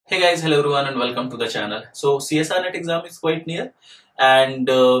Hey guys, hello everyone and welcome to the channel. So CSIR net exam is quite near and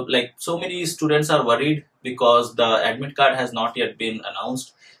so many students are worried because the admit card has not yet been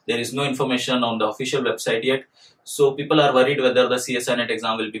announced. There is no information on the official website yet. So people are worried whether the CSIR net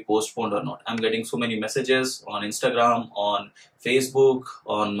exam will be postponed or not. I'm getting so many messages on Instagram, on Facebook,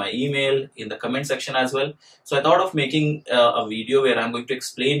 on my email, in the comment section as well. So I thought of making a video where I'm going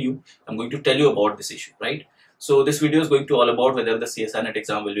to I'm going to tell you about this issue, right? So this video is going to all about whether the CSIR net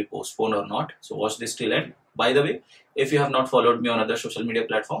exam will be postponed or not. So watch this till end. By the way, if you have not followed me on other social media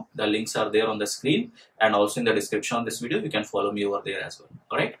platform, the links are there on the screen and also in the description of this video. You can follow me over there as well.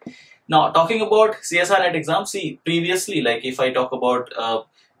 All right. Now talking about CSIR net exam, see previously, like if I talk about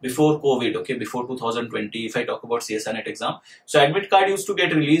before COVID, okay, before 2020, if I talk about CSIR net exam, so admit card used to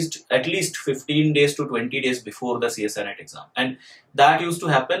get released at least 15 days to 20 days before the CSIR net exam, and that used to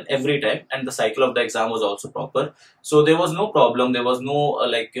happen every time, and the cycle of the exam was also proper. So there was no problem, there was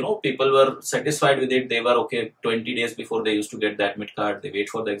no people were satisfied with it. They were okay. 20 days before they used to get the admit card, they wait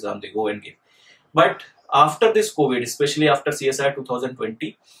for the exam, they go and give. But after this COVID, especially after CSIR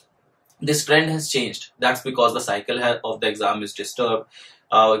 2020, this trend has changed. That's because the cycle of the exam is disturbed.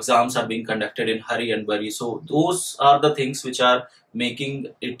 Exams are being conducted in hurry and worry. So those are the things which are making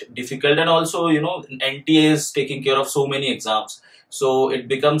it difficult. And also, NTA is taking care of so many exams. So it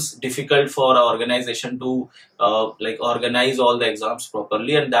becomes difficult for our organization to organize all the exams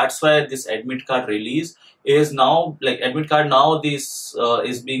properly. And that's why this admit card release is now, this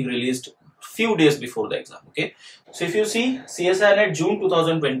is being released few days before the exam. Okay. So if you see CSIR net June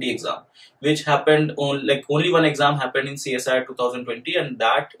 2020 exam, which happened only one exam happened in CSIR 2020, and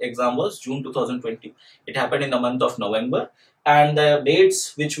that exam was June 2020. It happened in the month of November, and the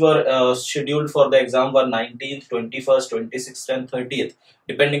dates which were scheduled for the exam were 19th, 21st, 26th and 30th,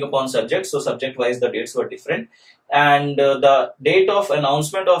 depending upon subject. So subject wise the dates were different, and the date of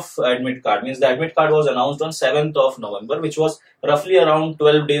announcement of admit card, means the admit card was announced on 7th of November, which was roughly around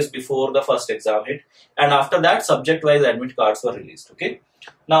 12 days before the first exam hit, and after that subject wise admit cards were released. Okay.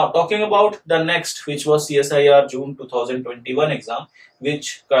 Now talking about the next, which was CSIR June 2021 exam,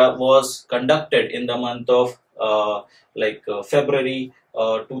 which was conducted in the month of February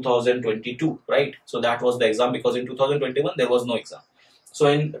 2022, right? So that was the exam, because in 2021 there was no exam. So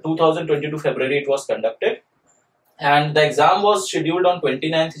in 2022 February it was conducted, and the exam was scheduled on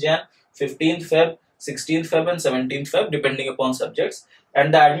 29th Jan, 15th Feb, 16th Feb and 17th Feb, depending upon subjects.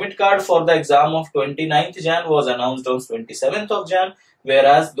 And the admit card for the exam of 29th Jan was announced on 27th of Jan,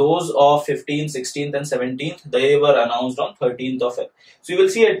 whereas those of 15th, 16th and 17th, they were announced on 13th of Feb. So you will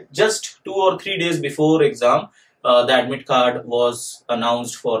see it just 2 or 3 days before exam, the admit card was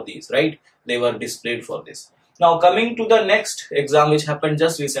announced for these, right? They were displayed for this. Now coming to the next exam, which happened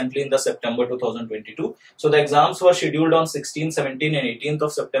just recently in the September 2022. So the exams were scheduled on 16th, 17th and 18th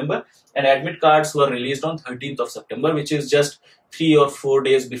of September, and admit cards were released on 13th of September, which is just 3 or 4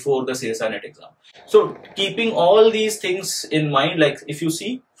 days before the CSIR net exam. So keeping all these things in mind, like if you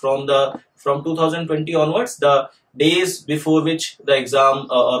see from 2020 onwards, the days before which the exam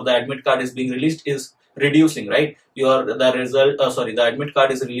or the admit card is being released is reducing, right? The admit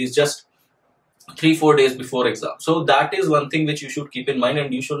card is released just 3-4 days before exam. So that is one thing which you should keep in mind,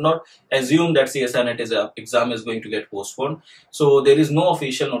 and you should not assume that CSIR net exam is going to get postponed. So there is no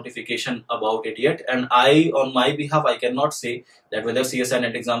official notification about it yet, and on my behalf I cannot say that whether CSIR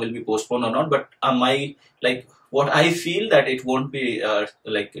net exam will be postponed or not, but what I feel that it won't be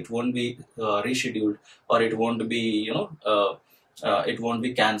rescheduled, or it won't be it won't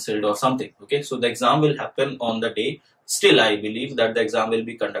be cancelled or something. Okay, so the exam will happen on the day. Still, I believe that the exam will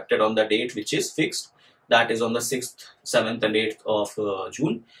be conducted on the date which is fixed, that is on the 6th, 7th and 8th of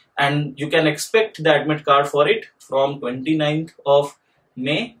June, and you can expect the admit card for it from 29th of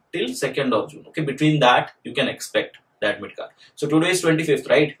May till 2nd of June. Okay, between that you can expect the admit card. So today is 25th,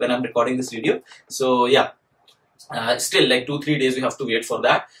 right, when I'm recording this video. So yeah, still like 2-3 days we have to wait for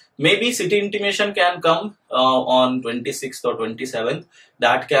that. Maybe city intimation can come on 26th or 27th.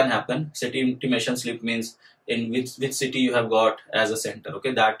 That can happen. City intimation slip means in which city you have got as a center.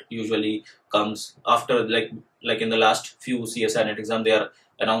 Okay, that usually comes after, like in the last few CSIR net exam, they are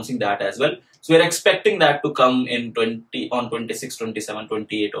announcing that as well. So we are expecting that to come on 26, 27,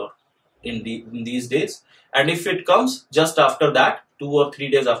 28 or in these days. And if it comes just after that, 2 or 3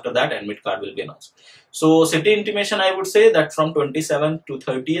 days after that, admit card will be announced. So city intimation, I would say that from 27th to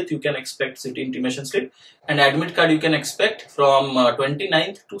 30th you can expect city intimation slip, and admit card you can expect from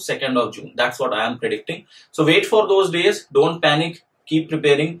 29th to 2nd of June. That's what I am predicting. So wait for those days, don't panic, keep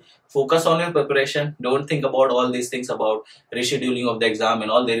preparing focus on your preparation. Don't think about all these things about rescheduling of the exam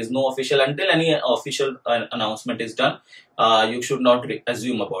and all. There is no official, until any official announcement is done, you should not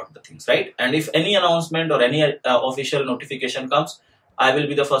assume about the things, right? And if any announcement or any official notification comes, I will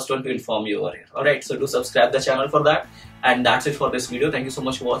be the first one to inform you over here. Alright, so do subscribe the channel for that. And that's it for this video. Thank you so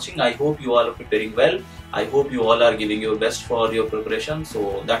much for watching. I hope you all are preparing well. I hope you all are giving your best for your preparation.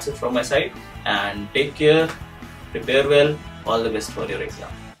 So that's it from my side. And take care, prepare well, all the best for your exam.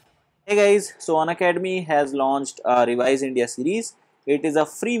 Hey guys, so Unacademy has launched a Revise India series. It is a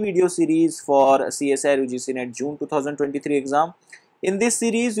free video series for CSIR UGC NET June 2023 exam. In this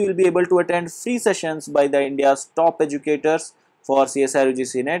series, you will be able to attend free sessions by the India's top educators for CSIR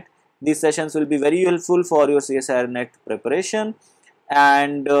UGC NET. These sessions will be very helpful for your CSIR NET preparation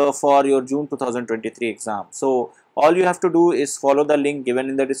and for your June 2023 exam. So all you have to do is follow the link given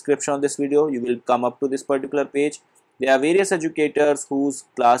in the description of this video. You will come up to this particular page. There are various educators whose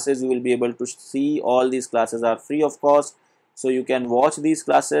classes you will be able to see. All these classes are free of cost, so you can watch these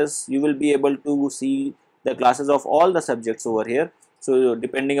classes. You will be able to see the classes of all the subjects over here. So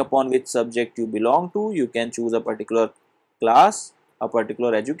depending upon which subject you belong to, you can choose a particular class, a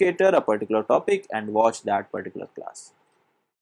particular educator, a particular topic, and watch that particular class.